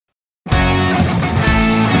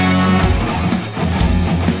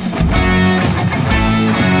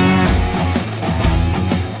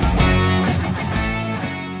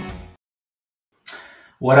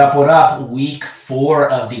What up, what up? Week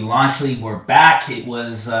 4 of the Launch League. We're back. It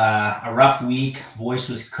was a rough week. Voice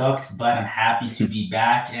was cooked, but I'm happy to be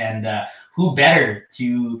back. And who better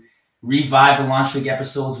to revive the Launch League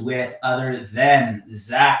episodes with other than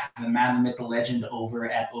Zach, the man, the myth, the legend over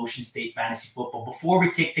at Ocean State Fantasy Football. Before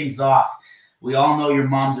we kick things off, we all know your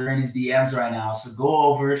moms are in his DMs right now. So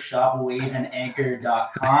go over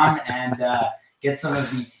shopwaveandanchor.com and get some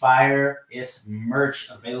of the fire-ist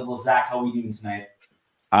merch available. Zach, how are we doing tonight?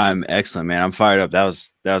 I'm excellent, man. I'm fired up. That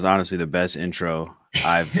was honestly the best intro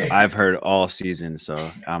I've heard all season. So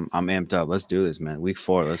I'm amped up. Let's do this, man. Week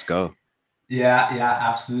 4, let's go. Yeah,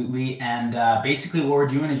 absolutely. And basically what we're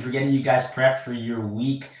doing is we're getting you guys prepped for your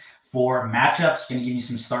week 4 matchups. Going to give you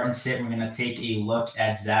some start and sit. We're going to take a look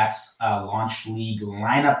at Zach's Launch League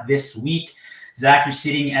lineup this week. Zach, you're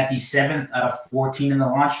sitting at the 7th out of 14 in the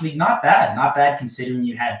Launch League. Not bad considering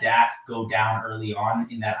you had Dak go down early on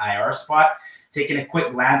in that IR spot. Taking a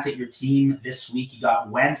quick glance at your team this week, you got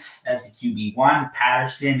Wentz as the QB1,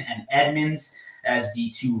 Patterson and Edmonds as the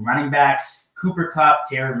 2 running backs, Cooper Kupp,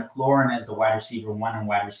 Terry McLaurin as the wide receiver 1 and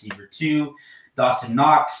wide receiver 2, Dawson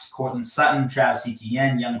Knox, Cortland Sutton, Travis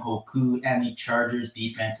Etienne, Young Hoku, and the Chargers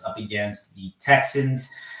defense up against the Texans.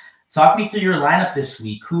 Talk me through your lineup this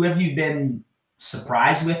week. Who have you been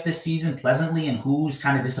surprised with this season pleasantly, and who's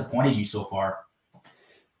kind of disappointed you so far?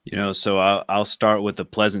 So I'll start with the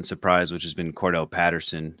pleasant surprise, which has been Cordell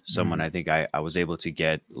Patterson, someone I think I was able to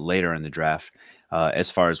get later in the draft. As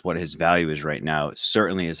far as what his value is right now, it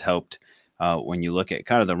certainly has helped when you look at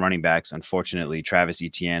kind of the running backs. Unfortunately, Travis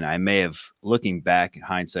Etienne, I may have, looking back in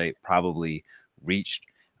hindsight, probably reached.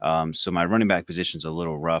 So my running back position's a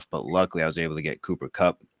little rough, but luckily I was able to get Cooper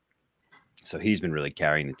Kupp. So he's been really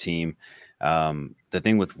carrying the team. The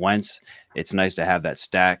thing with Wentz, it's nice to have that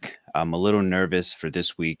stack. I'm a little nervous for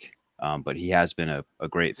this week, but he has been a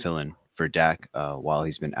great fill-in for Dak while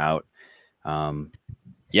he's been out. I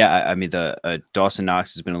mean, the Dawson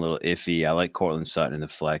Knox has been a little iffy. I like Cortland Sutton in the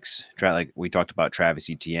flex. Like we talked about Travis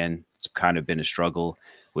Etienne, it's kind of been a struggle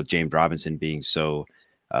with James Robinson being so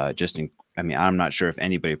I'm not sure if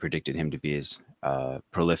anybody predicted him to be as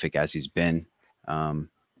prolific as he's been. And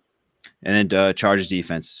then Chargers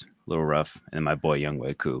defense, a little rough, and my boy Young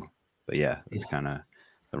Hoku. But yeah, it's kind of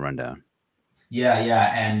the rundown. Yeah,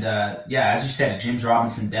 and as you said, James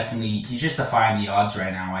Robinson definitely, he's just defying the odds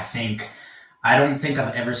right now. I don't think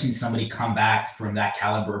I've ever seen somebody come back from that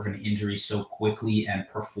caliber of an injury so quickly and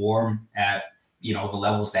perform at the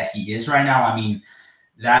levels that he is right now. I mean,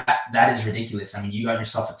 that is ridiculous. I mean, you got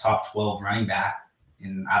yourself a top 12 running back.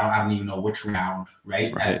 And I don't even know which round,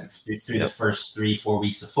 right? Through the first 3-4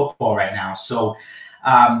 weeks of football right now. So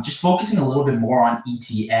just focusing a little bit more on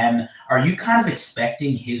ETN, are you kind of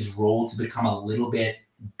expecting his role to become a little bit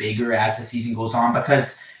bigger as the season goes on?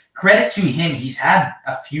 Because credit to him, he's had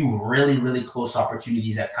a few really, really close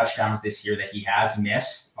opportunities at touchdowns this year that he has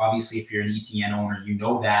missed. Obviously, if you're an ETN owner, you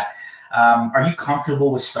know that. Are you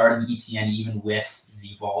comfortable with starting ETN even with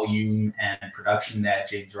the volume and production that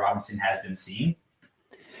James Robinson has been seeing?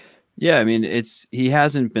 Yeah, I mean, he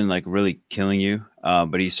hasn't been like really killing you,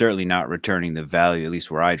 but he's certainly not returning the value, at least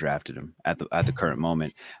where I drafted him at the current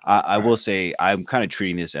moment. I will say I'm kind of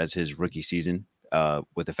treating this as his rookie season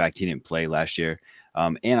with the fact he didn't play last year.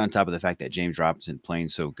 And on top of the fact that James Robinson playing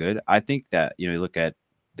so good, I think that, you look at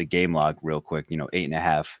the game log real quick,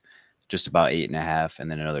 8.5, just about 8.5, and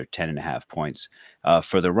then another 10.5 points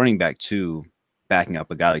for the running back too, backing up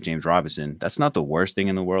a guy like James Robinson. That's not the worst thing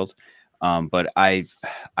in the world. But I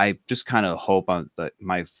just kind of hope on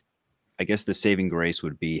I guess the saving grace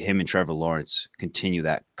would be him and Trevor Lawrence continue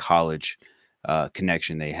that college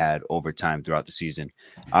connection they had over time throughout the season.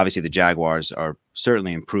 Obviously, the Jaguars are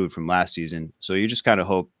certainly improved from last season. So you just kind of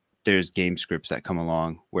hope there's game scripts that come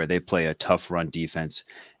along where they play a tough run defense,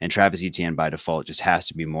 and Travis Etienne by default just has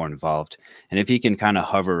to be more involved. And if he can kind of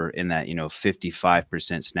hover in that,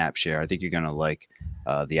 55% snap share, I think you're going to like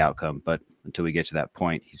the outcome. But until we get to that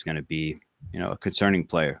point, he's going to be, a concerning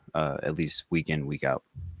player, at least week in, week out.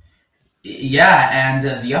 Yeah, and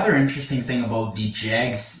the other interesting thing about the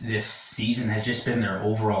Jags this season has just been their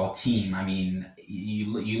overall team. I mean,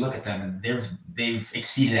 you look at them, and they've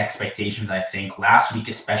exceeded expectations, I think. Last week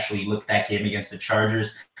especially, look at that game against the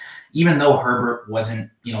Chargers. Even though Herbert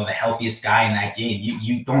wasn't, the healthiest guy in that game,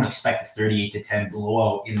 you don't expect a 38-10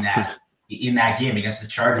 blowout in that game against the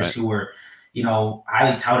Chargers, right, who were,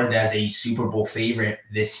 highly touted as a Super Bowl favorite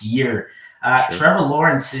this year. Sure. Trevor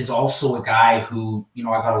Lawrence is also a guy who, I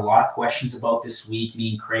got a lot of questions about this week. Me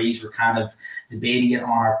and Craze were kind of debating it on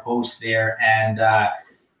our post there. And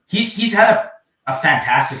he's had a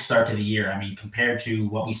fantastic start to the year. I mean, compared to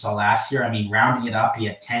what we saw last year, I mean, rounding it up, he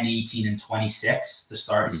had 10, 18, and 26 to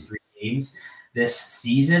start his 3 games this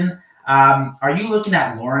season. Are you looking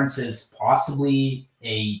at Lawrence as possibly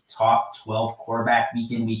a top 12 quarterback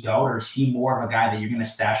week in, week out, or is he more of a guy that you're going to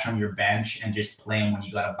stash on your bench and just play him when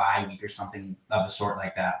you got a bye week or something of a sort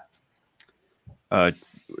like that?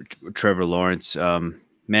 Trevor Lawrence,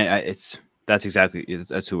 man, that's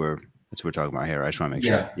who we're talking about here. I just want to make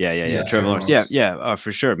sure. Yeah. Trevor Lawrence. Lawrence. Yeah,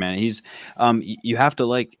 for sure, man. He's you have to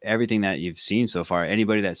like everything that you've seen so far.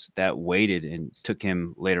 Anybody that waited and took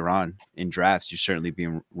him later on in drafts, you're certainly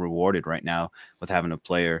being rewarded right now with having a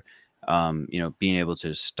player, being able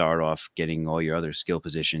to start off getting all your other skill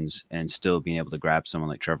positions and still being able to grab someone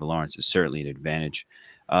like Trevor Lawrence is certainly an advantage.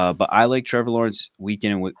 But I like Trevor Lawrence week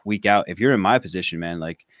in and week out. If you're in my position, man,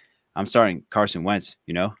 like I'm starting Carson Wentz,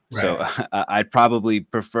 Right. So I'd probably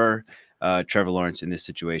prefer Trevor Lawrence in this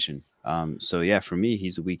situation. So yeah, for me,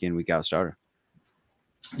 he's a week in, week out starter.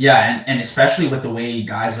 Yeah, and especially with the way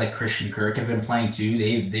guys like Christian Kirk have been playing too,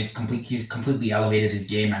 he's completely elevated his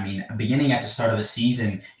game. I mean, beginning at the start of the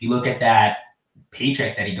season, you look at that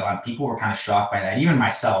paycheck that he got, people were kind of shocked by that. Even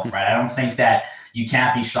myself, right? I don't think that you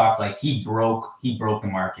can't be shocked. Like he broke the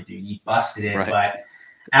market, dude. He busted it. Right. But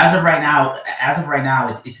as of right now,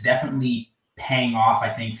 it's definitely paying off, I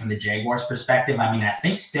think, from the Jaguars' perspective. I mean, I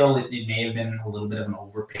think still it may have been a little bit of an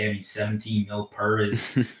overpay. I mean, 17 mil per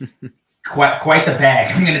is quite the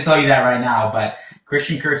bag. I'm going to tell you that right now. But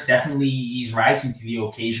Christian Kirk's he's rising to the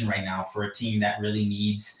occasion right now for a team that really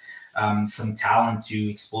needs some talent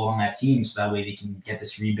to explode on that team, so that way they can get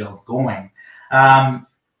this rebuild going.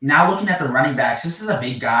 Now looking at the running backs, this is a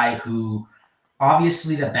big guy who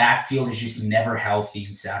obviously the backfield is just never healthy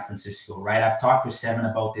in San Francisco, right? I've talked with Seven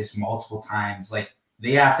about this multiple times. Like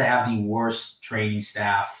they have to have the worst training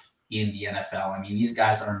staff in the NFL. I mean, these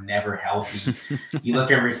guys are never healthy. You look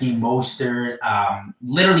at Raheem Mostert,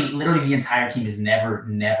 literally the entire team is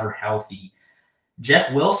never healthy.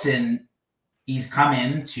 Jeff Wilson, he's come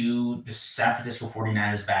into the San Francisco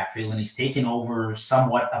 49ers backfield and he's taken over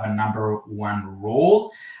somewhat of a number one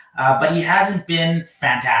role, but he hasn't been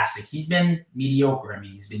fantastic. He's been mediocre. I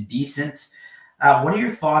mean, he's been decent. What are your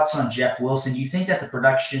thoughts on Jeff Wilson? Do you think that the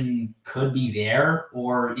production could be there,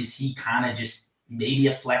 or is he kind of just maybe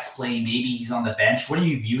a flex play? Maybe he's on the bench. What are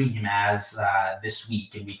you viewing him as this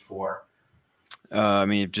week in week 4? I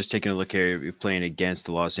mean, just taking a look here, you're playing against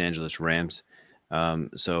the Los Angeles Rams.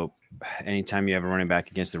 So anytime you have a running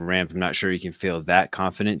back against the Rams, I'm not sure you can feel that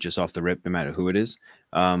confident just off the rip, no matter who it is.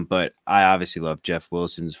 But I obviously love Jeff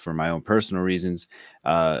Wilson's for my own personal reasons.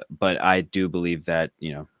 But I do believe that,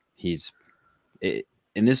 he's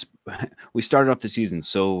in this, we started off the season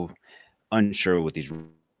so unsure with these,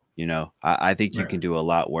 I think you can do a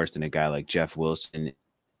lot worse than a guy like Jeff Wilson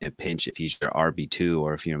in a pinch if he's your RB2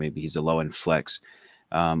 or if, maybe he's a low end flex.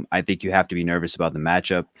 I think you have to be nervous about the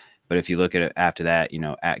matchup. But if you look at it after that,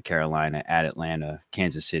 at Carolina, at Atlanta,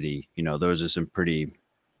 Kansas City, those are some pretty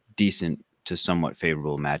decent to somewhat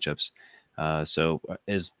favorable matchups. So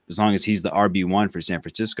as long as he's the RB1 for San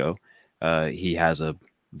Francisco, he has a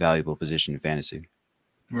valuable position in fantasy.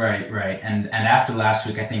 Right. And after last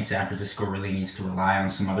week, I think San Francisco really needs to rely on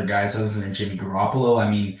some other guys other than Jimmy Garoppolo. I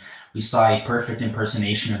mean, we saw a perfect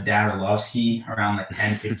impersonation of Dan Orlovsky around like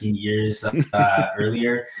 10, 15 years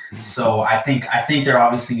earlier. So I think there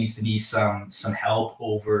obviously needs to be some help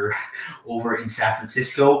over in San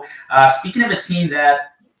Francisco. Speaking of a team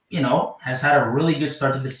that, has had a really good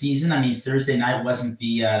start to the season. I mean, Thursday night wasn't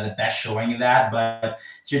the best showing of that, but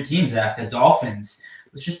it's your team, Zach, the Dolphins.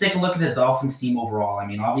 Let's just take a look at the Dolphins team overall. I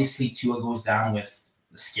mean, obviously Tua goes down with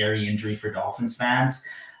a scary injury for Dolphins fans.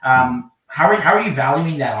 How are you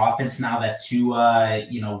valuing that offense now that Tua,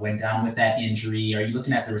 went down with that injury? Are you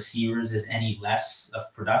looking at the receivers as any less of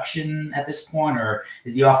production at this point, or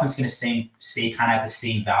is the offense going to stay kind of at the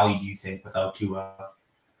same value, do you think, without Tua?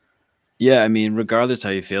 Yeah, I mean, regardless how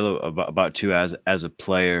you feel about Tua as a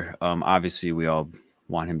player, obviously we all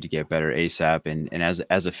want him to get better ASAP. And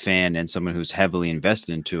as a fan and someone who's heavily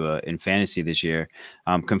invested into in fantasy this year,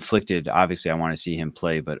 I'm conflicted. Obviously, I want to see him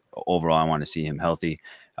play, but overall, I want to see him healthy.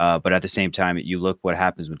 But at the same time, you look what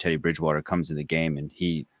happens when Teddy Bridgewater comes in the game, and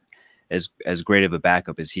he, as great of a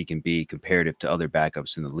backup as he can be comparative to other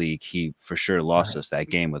backups in the league, he for sure lost us that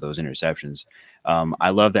game with those interceptions.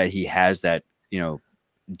 I love that he has that,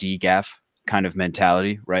 DGAF kind of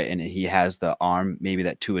mentality, right? And he has the arm, maybe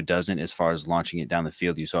that Tua doesn't, as far as launching it down the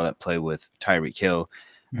field. You saw that play with Tyreek Hill.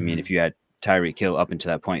 I mean, if you had Tyreek Hill up until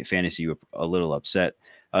that point in fantasy, you were a little upset.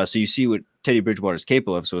 So you see what Teddy Bridgewater is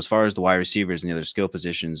capable of. So as far as the wide receivers and the other skill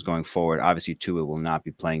positions going forward, obviously Tua will not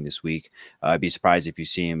be playing this week. I'd be surprised if you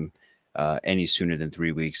see him any sooner than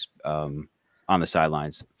 3 weeks on the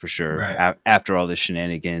sidelines for sure. Right. After all the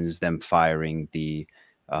shenanigans, them firing the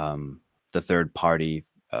third party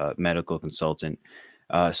medical consultant.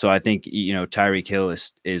 So I think Tyreek Hill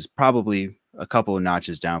is probably a couple of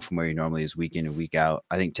notches down from where he normally is week in and week out.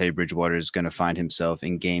 I think Teddy Bridgewater is going to find himself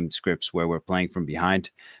in game scripts where we're playing from behind,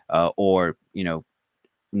 or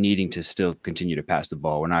needing to still continue to pass the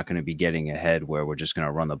ball. We're not going to be getting ahead where we're just going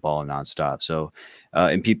to run the ball nonstop. So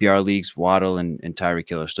in PPR leagues, Waddle and Tyreek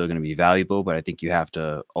Hill are still going to be valuable, but I think you have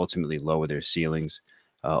to ultimately lower their ceilings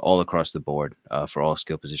all across the board for all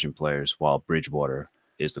skill position players, while Bridgewater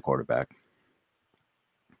is the quarterback.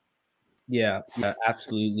 Yeah,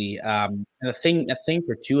 absolutely. And the thing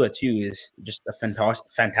for Tua too is just a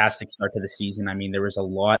fantastic start to the season. I mean, there was a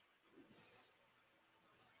lot.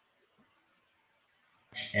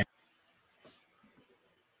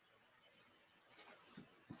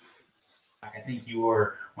 I think you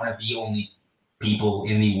were one of the only people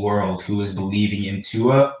in the world who was believing in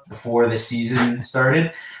Tua before the season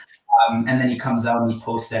started. And then he comes out and he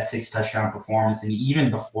posts that 6 touchdown performance. And even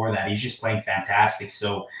before that, he's just playing fantastic.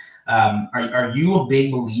 So are you a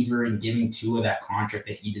big believer in giving Tua that contract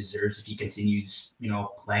that he deserves if he continues,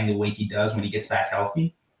 playing the way he does when he gets back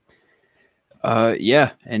healthy?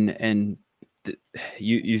 Yeah. And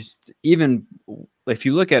you even if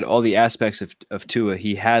you look at all the aspects of Tua,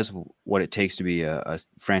 he has what it takes to be a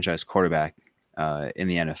franchise quarterback in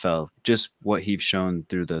the NFL. Just what he's shown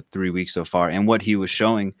through the 3 weeks so far, and what he was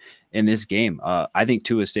showing in this game. I think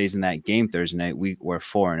Tua stays in that game Thursday night. We're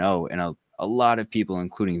 4-0, and a lot of people,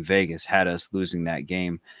 including Vegas, had us losing that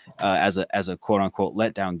game as a quote unquote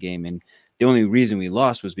letdown game. And the only reason we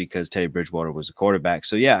lost was because Teddy Bridgewater was a quarterback.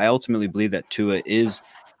 So yeah, I ultimately believe that Tua is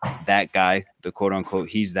that guy, the quote unquote,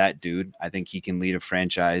 he's that dude. I think he can lead a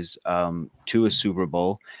franchise to a Super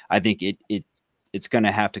Bowl. I think it's going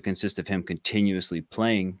to have to consist of him continuously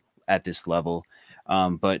playing at this level.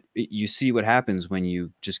 But you see what happens when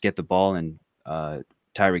you just get the ball in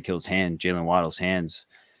Tyreek Hill's hand, Jalen Waddle's hands.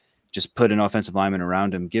 Just put an offensive lineman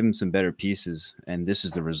around him, give him some better pieces, and this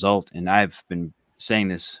is the result. And I've been saying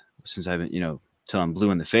this since I've been, till I'm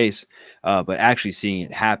blue in the face, but actually seeing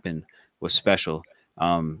it happen was special.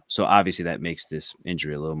 So obviously that makes this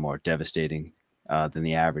injury a little more devastating than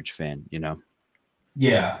the average fan,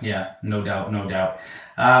 Yeah, no doubt.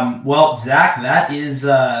 Well, Zach,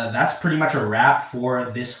 that's pretty much a wrap for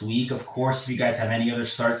this week. Of course, if you guys have any other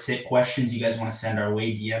start-sit questions you guys want to send our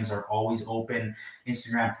way, DMs are always open.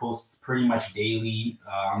 Instagram posts pretty much daily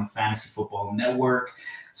on the Fantasy Football Network.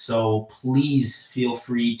 So please feel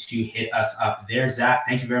free to hit us up there. Zach,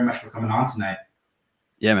 thank you very much for coming on tonight.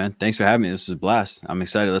 Yeah, man. Thanks for having me. This is a blast. I'm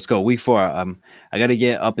excited. Let's go. Week 4. I got to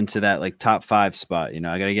get up into that top 5 spot. I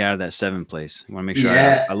got to get out of that 7th place. I want to make sure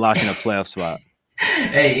I lock in a playoff spot.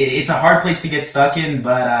 Hey, it's a hard place to get stuck in,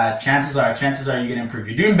 but chances are you're gonna improve.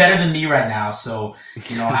 You're doing better than me right now, so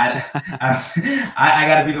I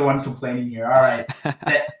got to be the one complaining here. All right.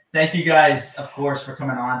 Thank you guys, of course, for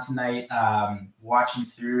coming on tonight, watching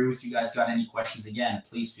through. If you guys got any questions, again,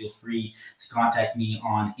 please feel free to contact me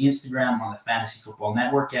on Instagram on the Fantasy Football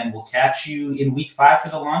Network, and we'll catch you in week 5 for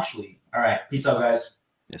the launch league. All right. Peace out, guys.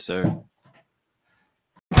 Yes, sir.